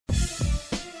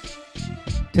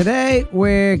Today,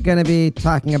 we're going to be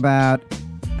talking about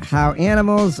how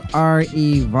animals are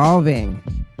evolving.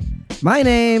 My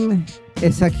name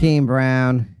is Hakeem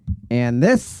Brown, and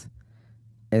this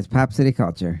is Pop City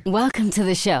Culture. Welcome to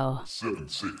the show. 7,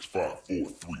 6, 5, 4, 3,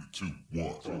 2, 1. You'll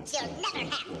never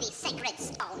have the sacred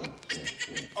stone.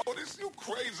 Oh, this you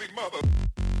crazy mother.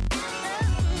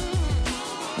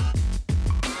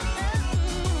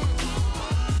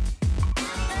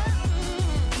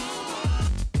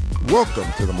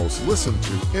 Welcome to the most listened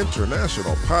to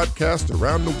international podcast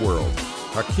around the world.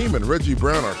 Hakeem and Reggie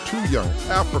Brown are two young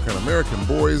African-American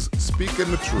boys speaking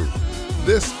the truth.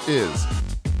 This is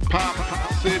Pop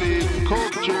City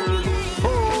Culture.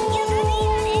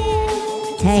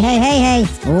 Hey.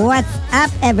 What's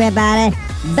up, everybody?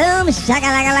 Boom,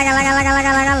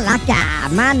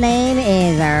 shaka-laka-laka-laka-laka-laka-laka. My name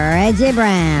is Reggie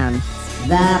Brown,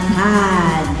 the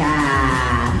podcast.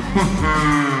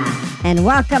 And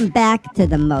welcome back to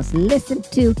the most listened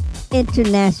to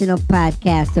international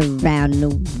podcast around the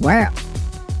world.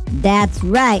 That's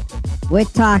right. We're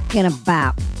talking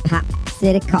about Pop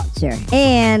City Culture.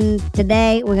 And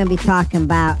today we're going to be talking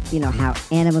about, how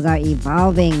animals are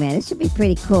evolving, man. This should be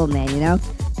pretty cool, man,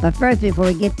 But first, before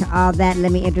we get to all that,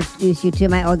 let me introduce you to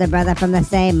my older brother from the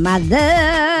same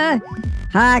mother,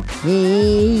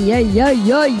 Hakeem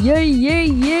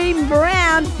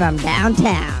Brown from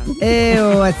downtown. Hey,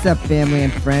 what's up, family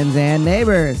and friends and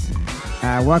neighbors?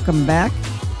 Welcome back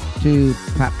to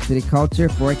Pop City Culture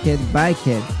for Kids by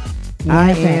Kids.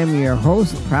 I am your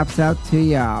host. Props out to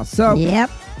y'all. So, Yep.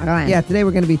 today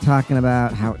we're going to be talking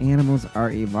about how animals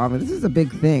are evolving. This is a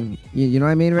big thing. You know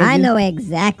what I mean, Reggie? I know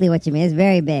exactly what you mean. It's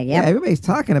very big. Yep. Yeah, everybody's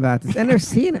talking about this, and they're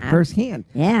seeing it firsthand.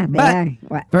 Yeah, they But are.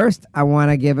 What? first, I want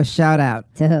to give a shout-out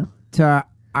To who? to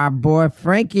our boy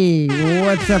Frankie.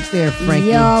 What's up there, Frankie?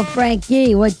 Yo,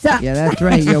 Frankie, what's up? Yeah, that's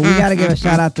right. Yo, we got to give a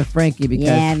shout-out to Frankie because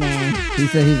Yeah, man. he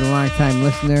said he's a long-time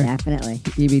listener. Definitely.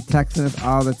 He be texting us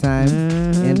all the time.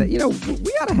 And, we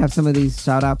got to have some of these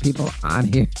shout-out people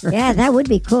on here. Yeah, that would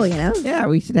be cool, Yeah,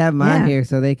 we should have them on here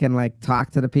so they can,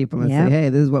 talk to the people and say, hey,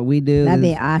 this is what we do. That'd this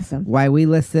be is awesome. why we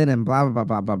listen and blah, blah,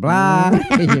 blah, blah, blah, blah. Blah,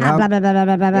 blah, blah, blah,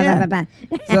 blah, blah, Yeah. blah,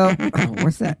 blah. So,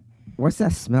 what's that? What's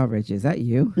that smell, Reggie? Is that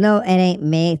you? No, it ain't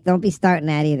me. Don't be starting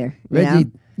that either.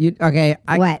 Reggie, okay,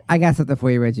 What? I got something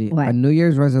for you, Reggie. What? A New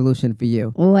Year's resolution for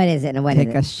you. What is it?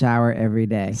 Take a shower every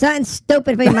day. Something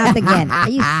stupid for your mouth again. Are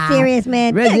you serious,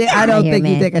 man? Reggie, Get I outta don't here, think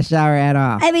man. you take a shower at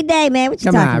all. Every day, man. What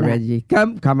you Come talking on, about? Reggie.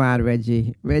 Come on,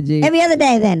 Reggie. Reggie. Every other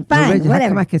day, then. Fine, Reggie, how whatever.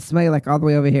 come I can smell you all the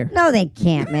way over here? No, they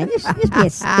can't, man. Just be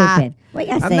stupid. Why you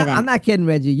gotta say that? I'm not kidding,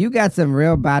 Reggie. You got some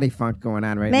real body funk going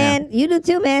on right now. Man, you do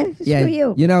too, man. Screw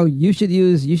you. You should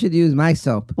use my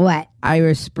soap. What?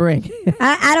 Irish Spring.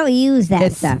 I don't use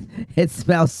that stuff. It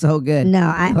smells so good. No,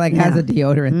 has a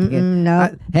deodorant to it.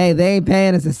 no. Hey, they ain't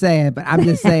paying us to say it, but I'm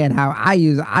just saying how I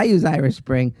use Irish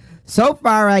Spring. So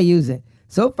far, I use it.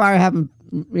 So far, I haven't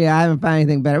found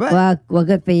anything better. But Well,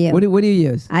 good for you. what do you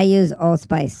use? I use Old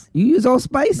Spice You use Old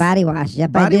Spice? body wash.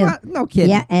 Yep, Body I do. wash? No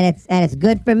kidding. Yeah, and it's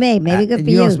good for me. Maybe good for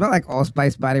you you. don't smell like Old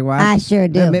Spice body wash. I sure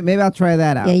do. Maybe I'll try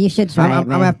that out. Yeah, you should try it, I'm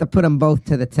man. gonna have to put them both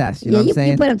to the test. You know what I'm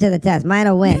saying? You put them to the test. Mine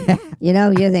will win.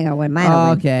 Your thing will win. Mine will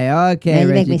win. Okay, Man, you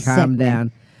make Reggie, me calm sick,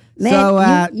 down. Man,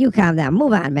 So, you calm down.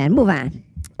 Move on, man. Move on.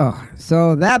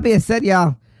 so that being said,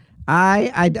 y'all,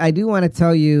 I do want to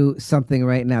tell you something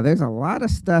right now. There's a lot of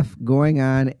stuff going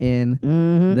on in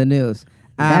the news.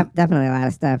 Definitely a lot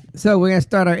of stuff. So we're gonna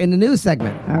start our in the news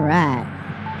segment. All right.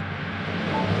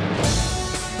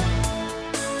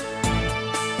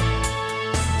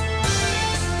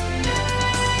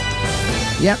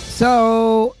 Yep.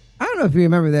 So I don't know if you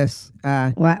remember this.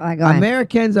 What? Go on.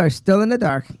 Americans are still in the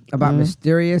dark about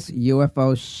mysterious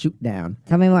UFO shoot down.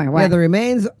 Tell me more. What? Yeah, the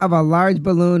remains of a large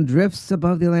balloon drifts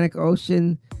above the Atlantic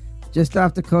Ocean just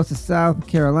off the coast of South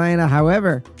Carolina.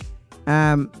 However,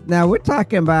 now we're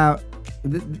talking about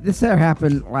this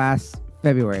happened last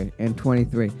February in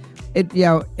 23.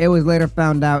 It was later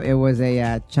found out it was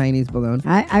a Chinese balloon.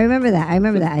 I remember that.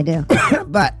 I do.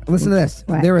 But listen to this.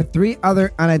 What? There were 3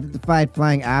 other unidentified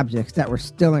flying objects that were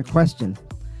still in question.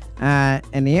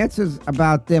 And the answers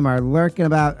about them are lurking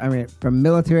about, from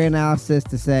military analysis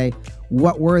to say,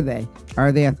 what were they?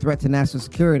 Are they a threat to national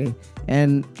security?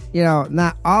 And,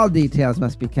 not all details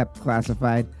must be kept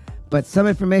classified, but some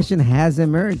information has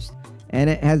emerged, and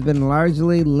it has been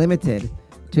largely limited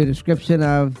to a description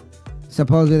of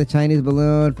supposedly the Chinese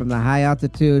balloon from the high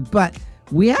altitude. But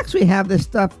we actually have this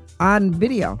stuff on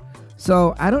video.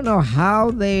 So I don't know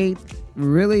how they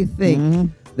really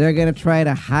think they're going to try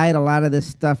to hide a lot of this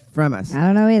stuff from us. I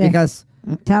don't know either. Because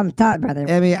Tell it, brother.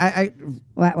 I mean, I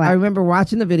What? remember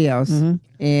watching the videos,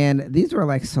 and these were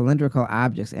like cylindrical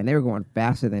objects, and they were going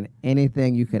faster than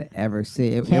anything you could ever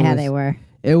see. They were.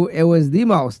 It was the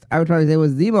most. I would probably say it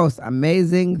was the most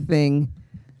amazing thing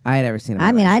I had ever seen.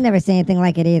 I mean, I never seen anything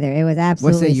like it either. It was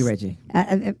absolutely. What say you, Reggie?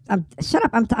 Shut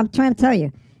up! I'm trying to tell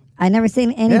you. I never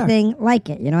seen anything like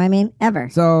it. You know what I mean? Ever.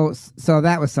 So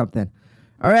that was something.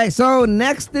 All right. So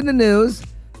next in the news,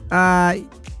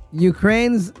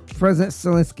 Ukraine's President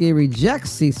Zelensky rejects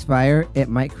ceasefire. It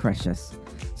might crush us.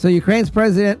 So Ukraine's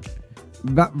President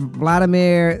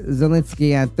Vladimir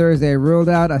Zelensky on Thursday ruled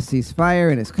out a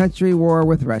ceasefire in his country war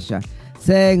with Russia,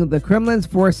 saying the Kremlin's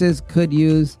forces could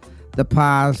use the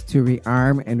pause to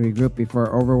rearm and regroup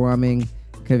before overwhelming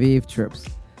Kyiv troops.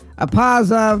 A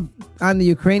pause on the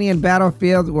Ukrainian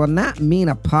battlefield will not mean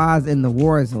a pause in the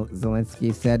war,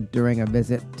 Zelensky said during a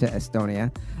visit to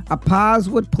Estonia. A pause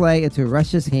would play into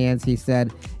Russia's hands, he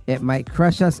said. It might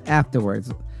crush us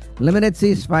afterwards. Limited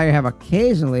ceasefire have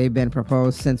occasionally been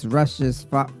proposed since Russia's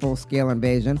full-scale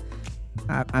invasion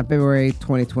on February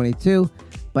 2022,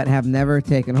 but have never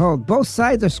taken hold. Both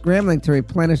sides are scrambling to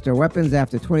replenish their weapons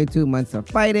after 22 months of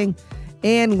fighting,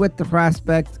 and with the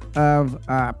prospect of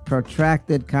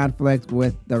protracted conflict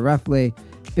with the roughly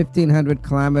 1,500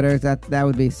 kilometers, that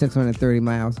would be 630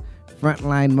 miles,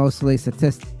 frontline mostly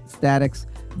statics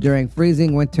during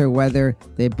freezing winter weather.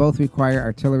 They both require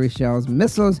artillery shells,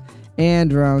 missiles, and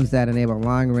drones that enable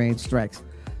long-range strikes.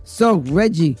 So,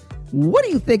 Reggie, what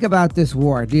do you think about this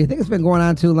war? Do you think it's been going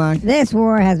on too long? This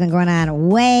war has been going on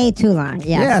way too long. Yes.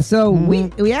 Yeah. So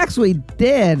we actually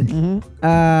did a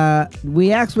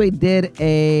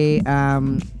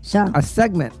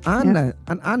segment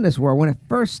on this war when it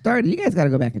first started. You guys got to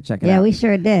go back and check it out. Yeah, we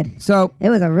sure did. So it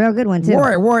was a real good one too.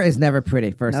 War is never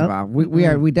pretty. First of all,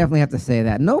 we definitely have to say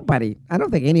that. I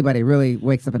don't think anybody really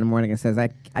wakes up in the morning and says,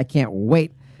 I can't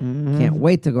wait. Can't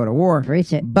wait to go to war.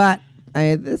 Preach it. But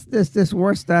this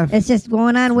war stuff. It's just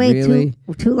going on way too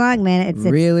long, man. It's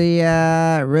really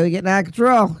getting out of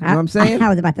control. You know what I'm saying? I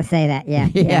was about to say that.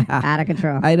 Yeah. Out of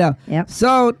control. I know. Yep.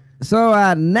 So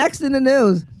next in the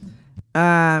news,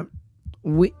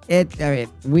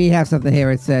 we have something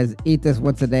here. It says eat this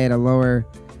once a day to lower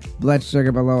blood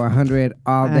sugar below 100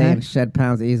 all day and shed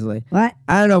pounds easily. What?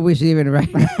 I don't know if we should even write.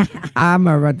 I'm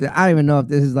gonna run. I don't even know if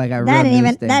this is like a that real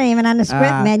news thing. That ain't even on the script,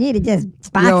 man. You need to just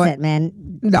box it, man.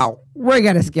 No, we're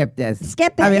gonna skip this.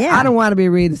 Skip it. I mean, I don't want to be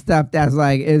reading stuff that's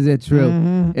like, is it true?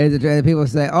 Is it true? And people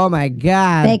say, oh my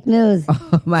God, fake news.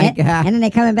 Oh my God, and then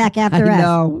they coming back after us.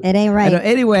 No, it ain't right.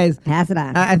 Anyways, pass it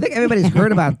on. I think everybody's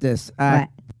heard about this.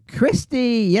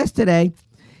 Christie yesterday.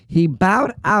 He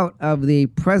bowed out of the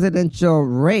presidential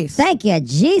race. Thank you,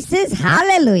 Jesus.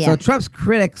 Hallelujah. So Trump's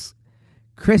critics,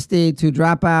 Christie, to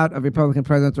drop out of Republican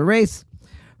presidential race.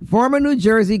 Former New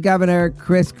Jersey Governor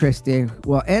Chris Christie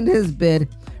will end his bid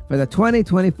for the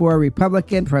 2024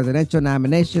 Republican presidential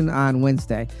nomination on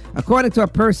Wednesday, according to a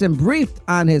person briefed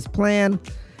on his plan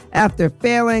after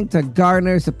failing to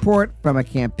garner support from a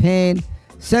campaign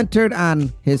centered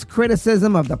on his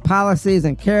criticism of the policies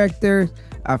and character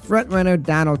of frontrunner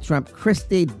Donald Trump.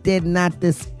 Christie did not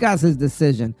discuss his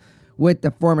decision with the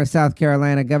former South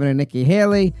Carolina Governor Nikki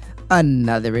Haley,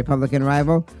 another Republican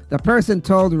rival. The person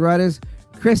told Reuters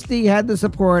Christie had the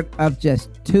support of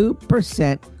just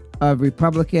 2% of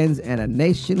Republicans in a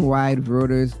nationwide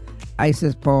Reuters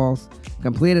ISIS polls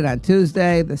completed on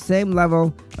Tuesday. The same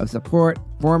level of support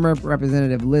former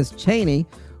Representative Liz Cheney,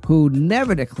 who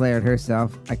never declared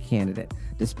herself a candidate.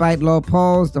 Despite low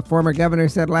polls, the former governor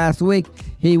said last week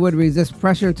he would resist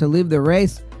pressure to leave the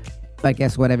race. But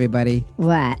guess what, everybody?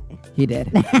 What? He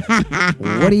did.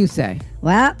 What do you say?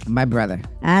 Well, my brother.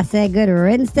 I say good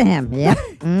riddance to him. Yep.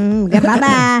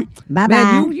 Bye-bye. Bye-bye.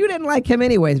 Man, you didn't like him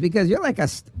anyways because you're like a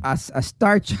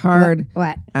starch-hard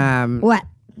What?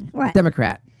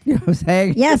 Democrat. You know what I'm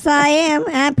saying? Yes, I am.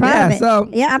 I'm proud of it. So,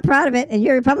 I'm proud of it. And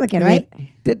you're Republican, right?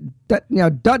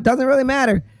 Doesn't really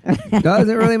matter.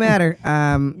 Doesn't really matter.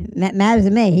 That matters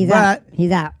to me. He's out.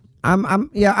 He's out. I'm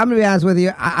gonna be honest with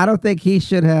you. I don't think he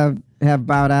should have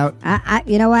bowed out.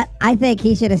 You know what? I think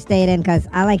he should have stayed in because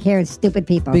I like hearing stupid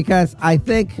people. Because I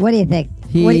think. What do you think?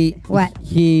 He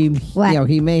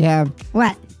may have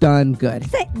done good.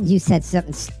 You said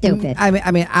something stupid. I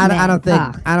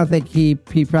don't think he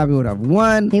probably would have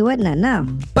won. He wouldn't have, no.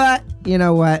 But you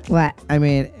know what? What? I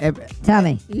mean, tell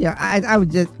me. Yeah, I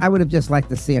would have just liked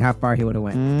to see how far he would have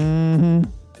went. Mm-hmm.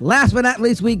 Last but not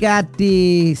least, we got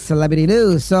the celebrity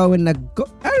news. So I don't know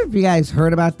if you guys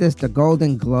heard about this, the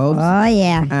Golden Globes. Oh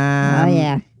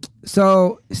yeah.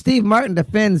 So Steve Martin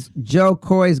defends Joe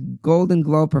Coy's Golden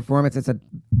Globe performance. It's a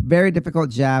very difficult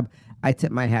job. I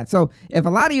tip my hat. So if a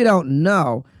lot of you don't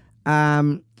know,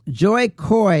 Joy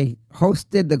Coy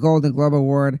hosted the Golden Globe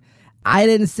Award. I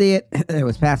didn't see it. It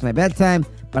was past my bedtime,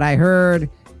 but I heard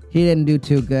he didn't do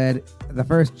too good. The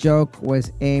first joke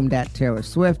was aimed at Taylor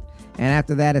Swift, and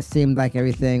after that, it seemed like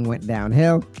everything went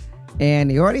downhill. And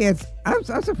the audience, I'm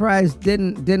surprised,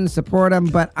 didn't support him,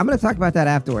 but I'm going to talk about that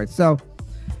afterwards. So,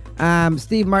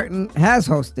 Steve Martin has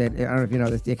hosted, I don't know if you know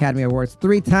this, the Academy Awards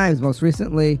 3 times, most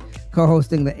recently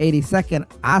co-hosting the 82nd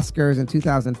Oscars in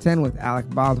 2010 with Alec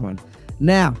Baldwin.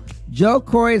 Now, Joe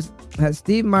Coy has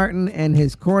Steve Martin in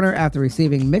his corner after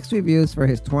receiving mixed reviews for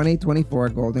his 2024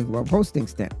 Golden Globe hosting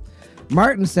stint.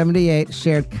 Martin, 78,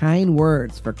 shared kind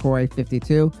words for Coy,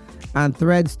 52, on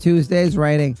Threads Tuesdays,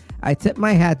 writing, "I tip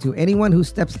my hat to anyone who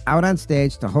steps out on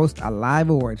stage to host a live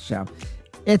awards show.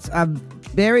 It's a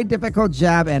very difficult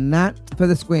job and not for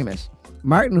the squeamish."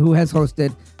 Martin, who has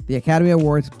hosted the Academy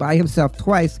Awards by himself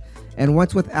twice and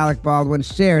once with Alec Baldwin,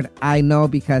 shared, "I know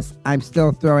because I'm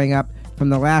still throwing up from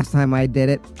the last time I did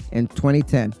it in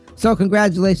 2010. So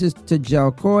congratulations to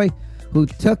Joe Coy, who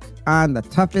took on the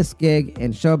toughest gig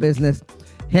in show business,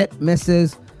 hit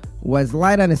misses, was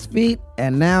light on his feet,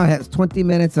 and now has 20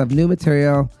 minutes of new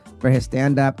material for his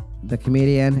stand-up," the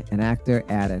comedian and actor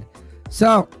added.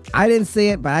 So I didn't see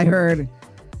it, but I heard,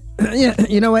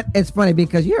 you know what? It's funny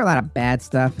because you hear a lot of bad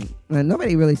stuff, and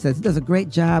nobody really says he does a great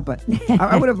job, but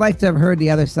I would have liked to have heard the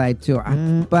other side too.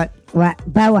 But What?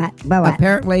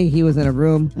 apparently he was in a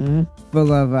room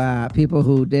full of people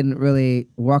who didn't really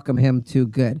welcome him too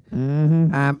good.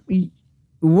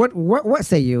 What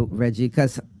say you, Reggie?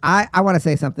 Because I want to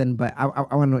say something, but I want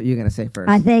to know what you're going to say first.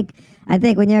 I think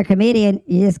when you're a comedian,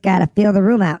 you just got to feel the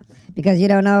room out because you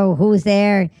don't know who's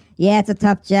there. Yeah, it's a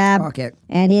tough job. Okay.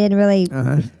 And he didn't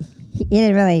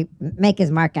really make his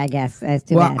mark, I guess. That's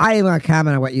too bad. I am going to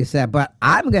comment on what you said, but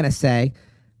I'm going to say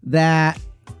that,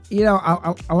 you know,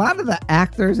 a lot of the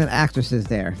actors and actresses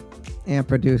there and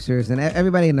producers and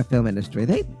everybody in the film industry,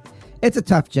 it's a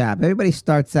tough job. Everybody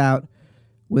starts out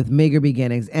with meager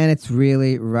beginnings, and it's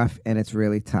really rough and it's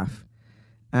really tough.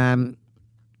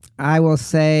 I will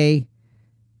say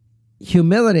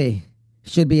humility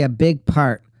should be a big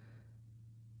part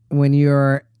when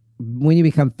you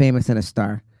become famous and a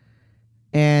star.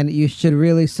 And you should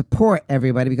really support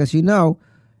everybody because you know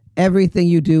everything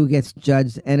you do gets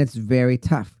judged and it's very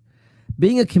tough.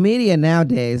 Being a comedian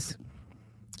nowadays,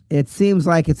 it seems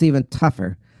like it's even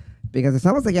tougher because it's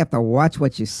almost like you have to watch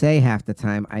what you say half the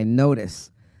time. I notice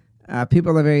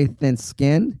people are very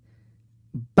thin-skinned,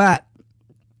 but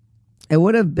it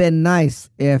would have been nice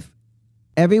if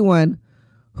everyone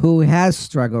who has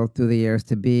struggled through the years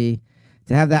to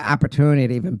have that opportunity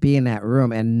to even be in that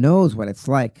room and knows what it's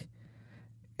like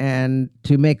and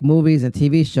to make movies and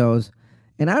TV shows.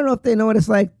 And I don't know if they know what it's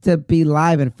like to be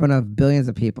live in front of billions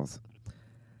of people.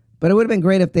 But it would have been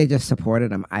great if they just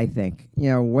supported him, I think. You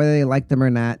know, whether they liked him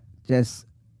or not, just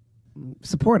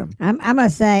support him. I'm going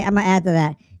to add to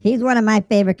that. He's one of my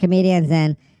favorite comedians,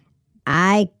 and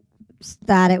I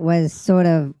thought it was sort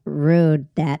of rude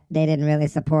that they didn't really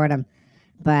support him.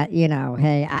 But, you know,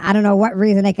 hey, I don't know what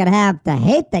reason they could have to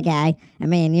hate the guy. I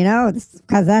mean, you know,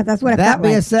 because that's what it felt like. That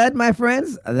being said, my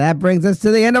friends, that brings us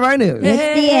to the end of our news.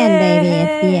 It's the end,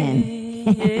 baby.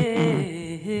 It's the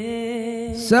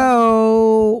end.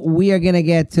 So we are going to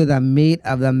get to the meat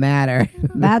of the matter.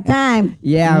 About time.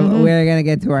 Yeah, we're going to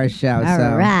get to our show.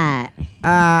 All right.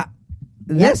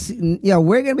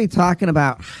 We're going to be talking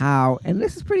about how, and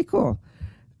this is pretty cool.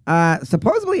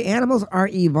 Supposedly animals are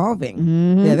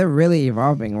evolving. Yeah, they're really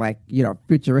evolving, like, you know,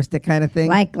 futuristic kind of thing.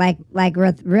 Like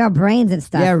with real brains and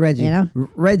stuff. Yeah, Reggie. You know?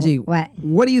 Reggie,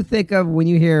 What do you think of when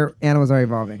you hear animals are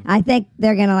evolving? I think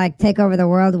they're going to like take over the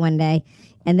world one day,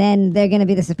 and then they're going to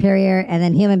be the superior, and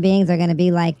then human beings are going to be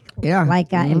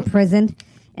imprisoned,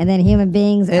 and then human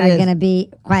beings are going to be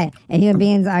quiet, and human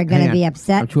beings are going to be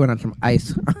upset. I'm chewing on some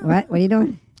ice. What are you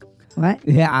doing? What?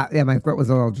 Yeah, my throat was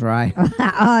a little dry.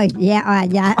 I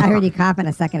heard you coughing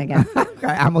a second ago.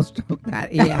 I almost choked on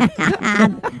it. Yeah.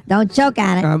 Don't choke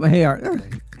on it. Here.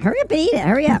 Hurry up and eat it.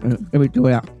 Hurry up. Let me do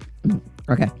it out.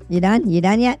 Okay. You done? You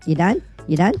done yet? You done?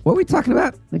 What are we talking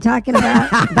about? We're talking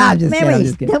about I'm just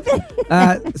memories. kidding.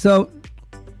 So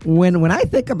when I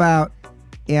think about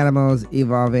animals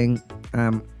evolving,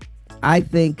 I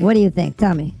think... What do you think?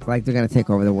 Tell me. Like they're going to take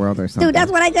over the world or something. Dude, that's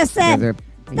what I just said.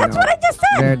 That's what I just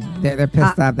said. They're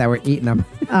pissed off that we're eating them.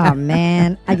 Oh,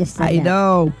 man. I just said I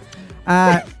know.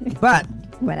 But...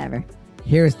 Whatever.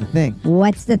 Here's the thing.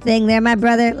 What's the thing there, my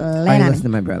brother? Are you listening to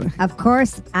my brother? Of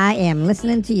course I am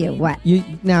listening to you. What?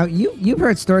 You've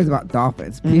heard stories about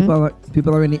dolphins. People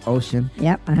are in the ocean.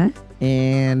 Yep,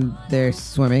 and they're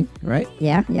swimming, right?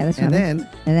 Yeah, that's And funny. then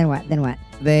And then what? Then what?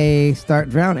 they start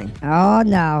drowning. Oh,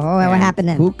 no. Oh, what And happened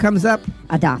then? Who comes up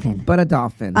A dolphin. but a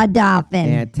dolphin? A dolphin.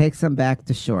 And takes them back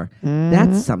to shore.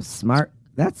 That's some smart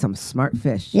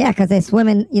fish. Yeah, because they swim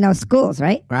in, schools,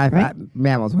 right? Right?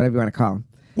 Mammals, whatever you want to call them.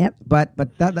 Yep. But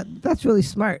that's really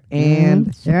smart.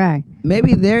 And Sure are.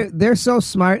 maybe they're so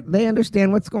smart they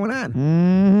understand what's going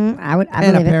on. I And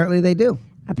believe it. apparently they do.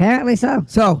 Apparently so.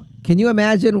 So, can you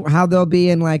imagine how they'll be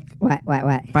in like What?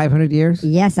 500 years?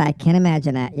 Yes, I can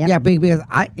imagine that. Yep. Yeah, because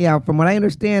from what I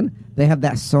understand, they have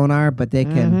that sonar, but they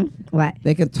can What?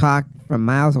 they can talk from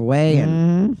miles away,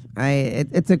 and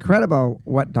it's incredible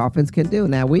what dolphins can do.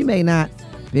 Now, we may not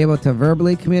be able to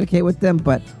verbally communicate with them,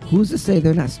 but who's to say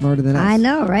they're not smarter than us? I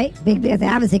know, right? Because they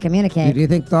obviously communicate. Do you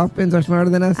think dolphins are smarter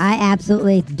than us? I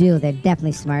absolutely do. They're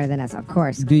definitely smarter than us, of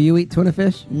course. Do you eat tuna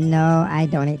fish? No, I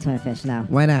don't eat tuna fish, no.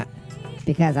 Why not?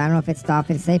 Because I don't know if it's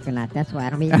dolphin safe or not. That's why I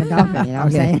don't eat the dolphin. You know what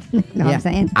I'm saying? Know what I'm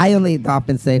saying? I only eat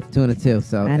dolphin safe tuna too,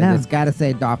 so I know. it's got to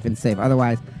say dolphin safe.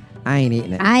 Otherwise, I ain't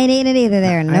eating it. I ain't eating it either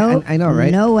there. No. I know,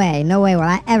 right? No way will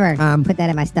I ever put that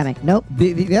in my stomach. Nope.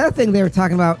 The other thing they were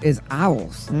talking about is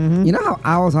owls. You know how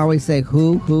owls always say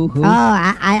who? Oh,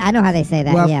 I know how they say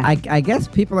that, Well, yeah. I guess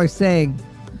people are saying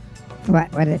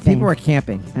What did it say? people were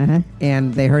camping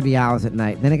and they heard the owls at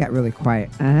night. Then it got really quiet.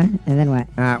 And then what?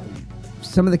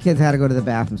 Some of the kids had to go to the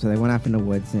bathroom, so they went off in the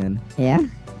woods and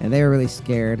they were really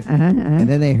scared. And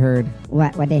then they heard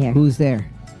What'd they hear? who's there?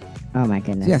 Oh, my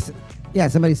goodness. Yes. Yeah,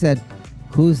 somebody said,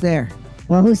 who's there?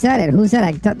 Well, who said it? Who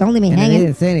said it? Don't leave me And they hanging.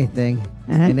 didn't say anything.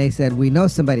 And they said, we know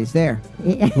somebody's there.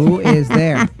 Who is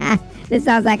there? This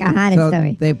sounds like a haunted So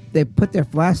story. they put their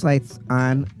flashlights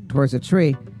on towards a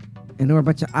tree, and there were a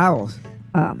bunch of owls.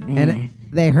 Oh, man. And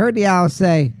they heard the owls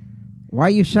say, why are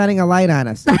you shining a light on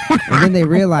us? And then they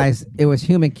realized it was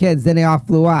human kids. Then they all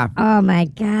flew off. Oh, my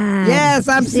God. Yes,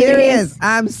 I'm You serious.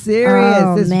 I'm serious.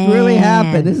 Oh, this man. really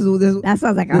happened. This That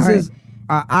sounds like a this horror. is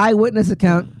our eyewitness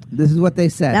account. This is what they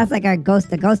said. That's like our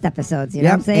ghost episodes. You know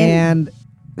what I'm saying? And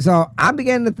so I'm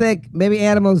beginning to think maybe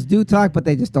animals do talk, but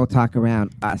they just don't talk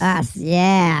around us. Us,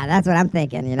 yeah. That's what I'm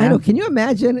thinking, you know? I know. Can you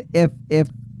imagine if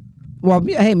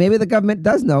hey, maybe the government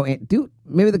does know.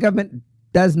 Maybe the government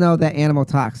does know that animal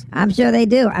talks. I'm sure they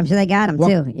do. I'm sure they got them,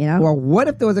 too, you know? Well, what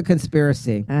if there was a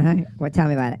conspiracy What? Tell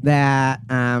me about it. that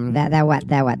That what?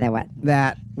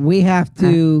 that we have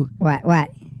to What?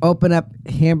 open up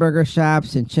hamburger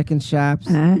shops and chicken shops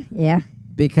Yeah.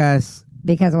 because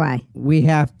Because we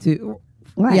have to.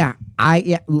 What? Yeah.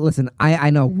 Listen, I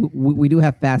know we do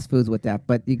have fast foods with that,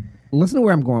 but listen to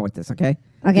where I'm going with this, okay?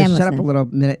 Okay, Just I'm shut up listening. a little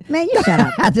minute. Man, you shut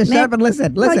up. Just Man. shut up and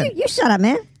listen. No, Listen. you shut up,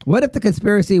 man. What if the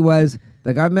conspiracy was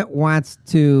the government wants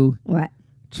to What?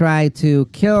 try to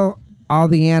kill all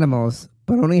the animals,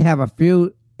 but only have a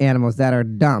few animals that are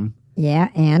dumb Yeah,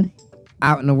 and?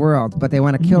 out in the world, but they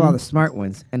want to kill all the smart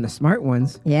ones. And the smart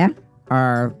ones Yeah?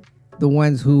 are the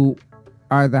ones who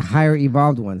are the higher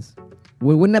evolved ones.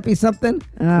 Wouldn't that be something?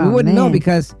 Oh, we wouldn't know man.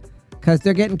 because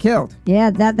they're getting killed. Yeah,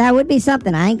 that would be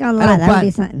something. I ain't gonna I lie. know, That would but- be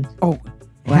something. Oh,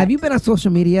 What? have you been on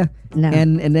social media? No.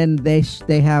 And then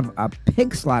they have a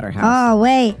pig slaughterhouse. Oh,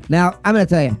 wait. Now, I'm going to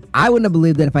tell you, I wouldn't have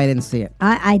believed it if I didn't see it.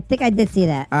 I think I did see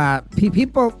that.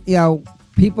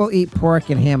 People eat pork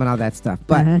and ham and all that stuff,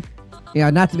 but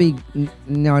not to be,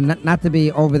 not to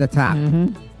be over the top.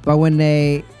 But when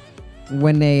they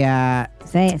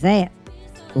Say it.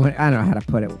 I don't know how to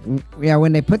put it. Yeah,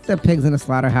 when they put the pigs in a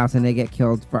slaughterhouse and they get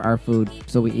killed for our food,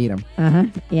 so we eat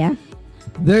them. Yeah.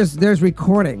 There's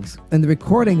recordings, and the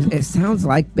recordings, it sounds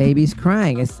like babies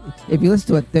crying. If you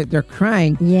listen to it, they're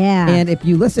crying. Yeah. And if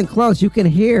you listen close, you can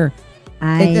hear.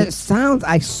 It sounds.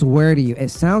 I swear to you, it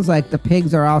sounds like the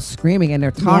pigs are all screaming and they're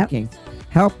talking.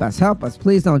 Help us! Help us!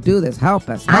 Please don't do this! Help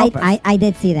us! Help us! I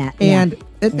did see that. And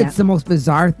yeah. it's the most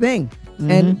bizarre thing.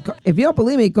 And if you don't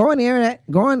believe me, go on the internet.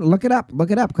 Go on, look it up.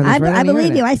 Look it up. Cause I it's right on the believe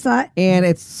internet. you. I saw it. And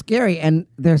it's scary. And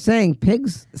they're saying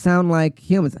pigs sound like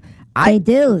humans. They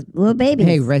do. Little babies.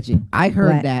 Hey, Reggie, I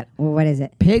heard What? that Well, what is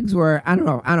it? pigs were. I don't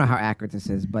know how accurate this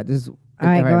is, but this is All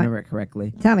right, if I go on. remember it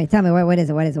correctly. Tell me. What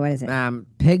is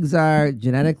it? Pigs are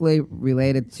genetically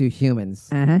related to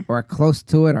humans, or close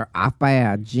to it, or off by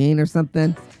a gene or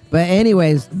something. But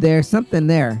anyways, there's something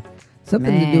there,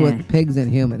 something to do Man. with pigs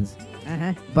and humans.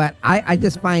 But I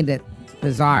just find it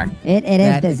bizarre. It is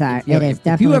that bizarre. If, you know, It is if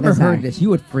definitely you ever bizarre. heard this, you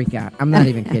would freak out. I'm not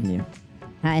even kidding you.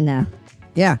 I know.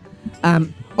 Yeah.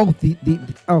 What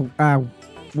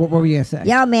were you gonna say?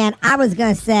 Yo, man, I was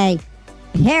gonna say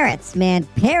parrots, man.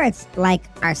 Parrots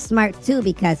are smart too,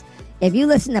 because if you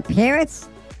listen to parrots,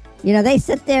 they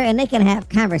sit there and they can have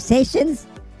conversations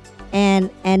And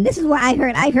this is what I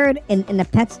heard. I heard in the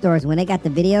pet stores when they got the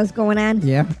videos going on.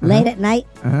 Yeah. Late at night,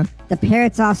 Uh-huh. the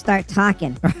parrots all start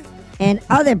talking, and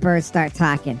other birds start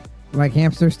talking. Like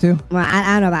hamsters too? Well,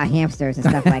 I don't know about hamsters and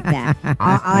stuff like that.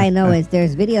 all I know is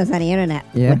there's videos on the internet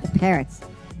with the parrots,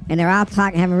 and they're all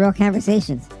talking, having real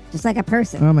conversations, just like a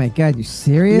person. Oh my God, you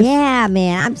serious? Yeah,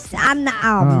 man. I'm not.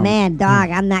 Oh, man,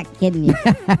 dog. I'm not kidding you.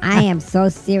 I am so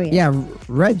serious. Yeah,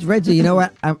 Reggie. You know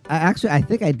what? I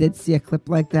think I did see a clip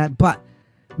like that. But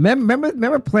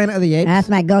remember Planet of the Apes? That's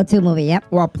my go-to movie. Yep.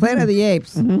 Well, Planet of the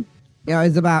Apes,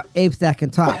 is about apes that can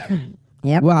talk.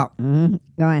 Yep. Well,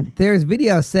 go on. there's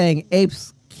videos saying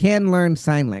apes can learn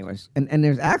sign language, and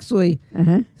there's actually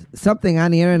something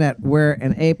on the internet where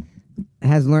an ape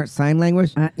has learned sign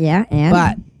language. Yeah, and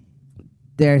But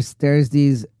there's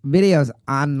these videos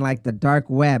on like the dark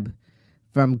web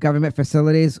from government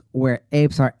facilities where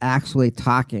apes are actually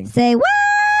talking. Say what?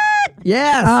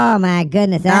 Yes. Oh my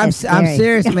goodness, that is I'm scary.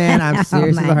 serious, man. I'm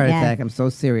serious as my a heart God. attack. I'm so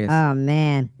serious. Oh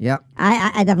man. Yep.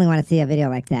 I definitely want to see a video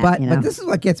like that. But you know? but this is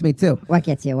what gets me too. What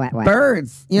gets you? What?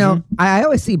 Birds. You know, I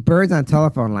always see birds on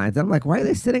telephone lines. I'm like, why are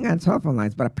they sitting on telephone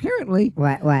lines? But apparently,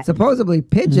 What? supposedly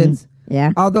pigeons,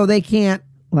 Yeah. although they can't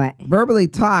What? verbally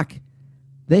talk,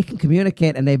 they can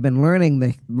communicate, and they've been learning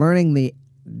the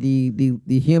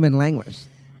human language.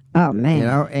 Oh man. You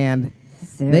know, and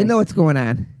Serious. they know what's going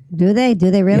on. Do they?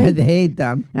 Do they really? Yeah, they ain't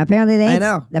dumb. Apparently they ain't.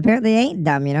 I know. Apparently they ain't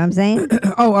dumb. You know what I'm saying?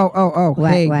 Oh.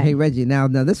 What, Hey, what? hey, Reggie. Now,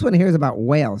 this one here is about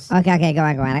whales. Okay. Go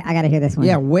on. I got to hear this one.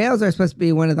 Yeah, whales are supposed to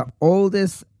be one of the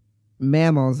oldest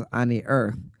mammals on the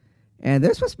earth, and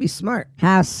they're supposed to be smart,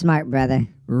 How smart, brother?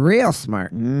 real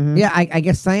smart. Yeah, I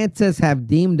guess scientists have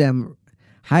deemed them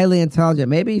highly intelligent,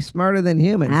 maybe smarter than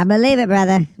humans. I believe it,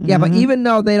 brother. Yeah, but even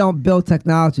though they don't build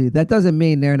technology, that doesn't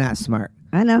mean they're not smart.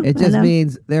 I know. It I just know.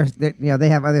 means they're they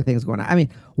have other things going on. I mean,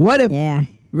 what if Yeah.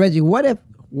 Reggie? What if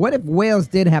whales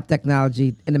did have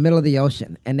technology in the middle of the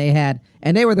ocean, and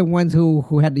they were the ones who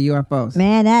had the UFOs?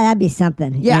 Man, that'd be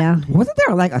something. Yeah, You know? wasn't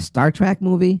there like a Star Trek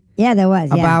movie Yeah, there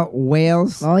was. Yeah. about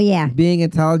whales Oh yeah. being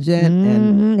intelligent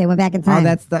and They went back in time. all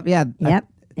that stuff? Yeah.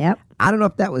 Yep. I don't know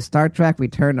if that was Star Trek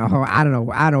Return to Home. I don't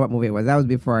know what movie it was. That was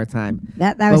before our time.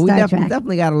 That was but we Star Trek.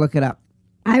 definitely got to look it up.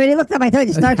 I already looked up. I told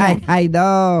you Star Trek. I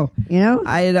know. You know?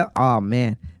 I know. Oh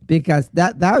man, because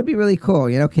that would be really cool.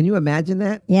 You know, can you imagine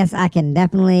that? Yes, I can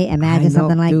definitely imagine I know,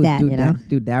 something like dude, that. Dude, You know?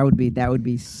 that would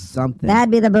be something.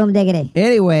 That'd be the boom diggity.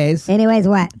 Anyways, Anyways,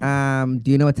 what?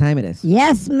 do you know what time it is?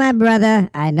 Yes, my brother.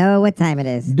 I know what time it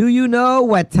is. Do you know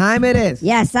what time it is?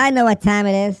 Yes, I know what time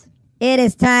it is. It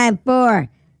is time for.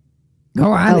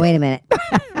 Go on. Oh, wait a minute.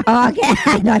 Oh, okay.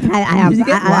 I know. Did you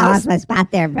get I lost? lost my spot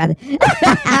there, brother.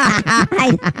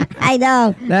 I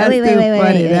know. That's wait, too wait,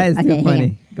 funny. wait. That is Okay, too hang funny.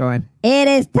 on. Go on. It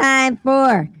is time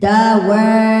for the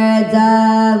words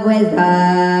of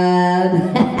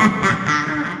wisdom.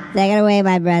 Take it away,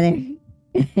 my brother.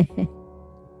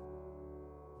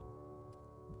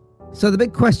 So the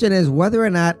big question is whether or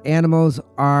not animals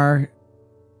are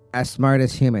as smart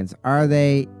as humans. Are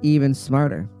they even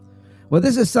smarter? Well,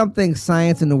 this is something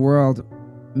science and the world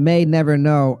may never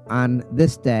know on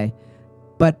this day,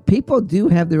 but people do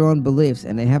have their own beliefs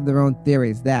and they have their own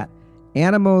theories that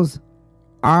animals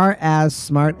are as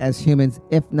smart as humans,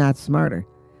 if not smarter.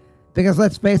 Because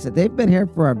let's face it, they've been here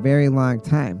for a very long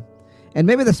time. And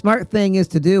maybe the smart thing is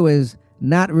to do is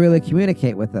not really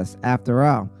communicate with us. After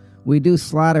all, we do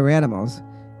slaughter animals,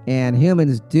 and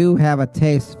humans do have a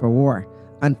taste for war,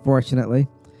 unfortunately.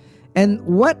 And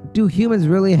what do humans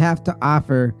really have to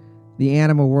offer the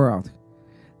animal world?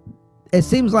 It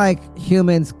seems like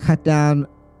humans cut down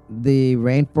the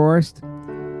rainforest,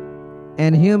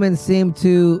 and humans seem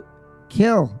to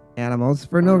kill animals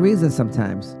for no reason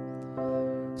sometimes.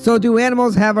 So do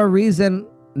animals have a reason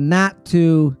not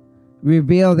to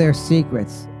reveal their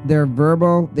secrets, their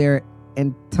verbal, their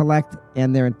intellect,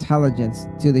 and their intelligence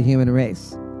to the human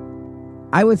race?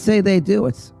 I would say they do.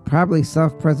 It's probably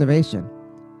self-preservation.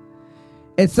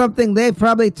 It's something they've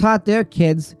probably taught their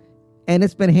kids, and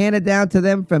it's been handed down to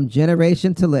them from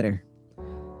generation to litter.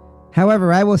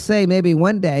 However, I will say maybe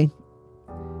one day,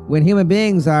 when human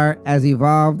beings are as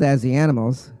evolved as the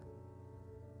animals,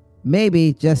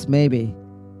 maybe, just maybe,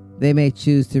 they may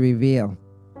choose to reveal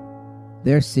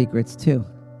their secrets too.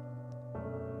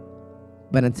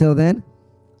 But until then,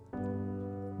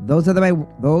 those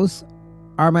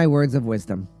are my words of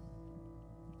wisdom.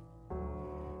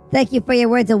 Thank you for your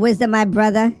words of wisdom, my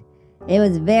brother. It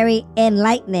was very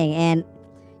enlightening. And,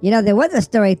 you know, there was a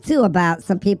story, too, about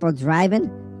some people driving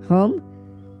home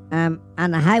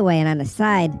on the highway, and on the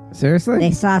side, Seriously?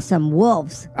 they saw some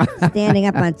wolves standing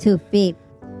up on 2 feet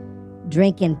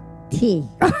drinking tea.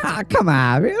 Come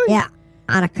on, really? Yeah.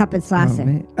 on a cup and saucer.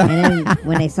 man. And then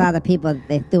when they saw the people,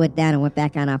 they threw it down and went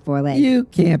back on our four legs. You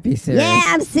can't be serious. Yeah,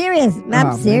 I'm serious.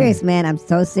 I'm serious, man. I'm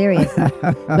so serious.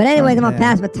 But anyways, I'm going to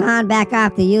pass the baton back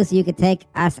off to you so you can take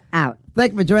us out.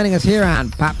 Thank you for joining us here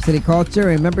on Pop City Culture.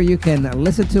 Remember, you can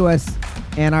listen to us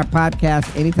and our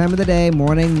podcast any time of the day,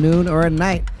 morning, noon, or at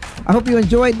night. I hope you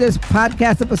enjoyed this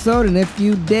podcast episode, and if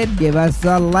you did, give us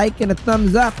a like and a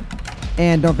thumbs up.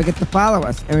 And don't forget to follow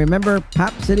us. And remember,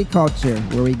 Pop City Culture,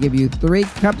 where we give you 3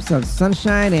 cups of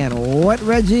sunshine and what,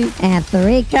 Reggie? And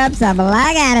 3 cups of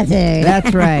black attitude.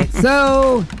 That's right.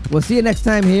 So, we'll see you next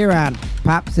time here on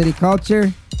Pop City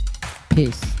Culture.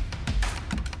 Peace.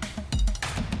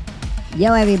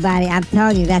 Yo, everybody, I'm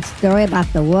telling you, that story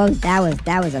about the wolves, that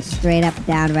was a straight up,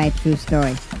 downright true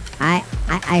story.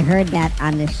 I heard that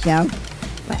on this show.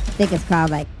 I think it's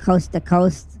called, like, Coast to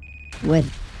Coast with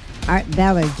Art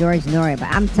Bell or George Norrie. But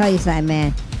I'm telling you something,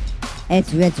 man.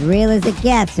 It's real as it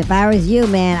gets. If I was you,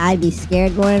 man, I'd be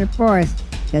scared going in the forest.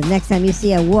 Because next time you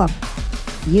see a wolf,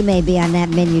 you may be on that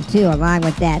menu, too, along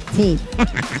with that tea.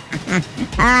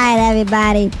 All right,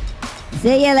 everybody.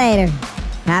 See you later.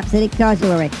 Pop City Culture,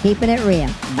 where we're keeping it real.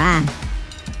 Bye.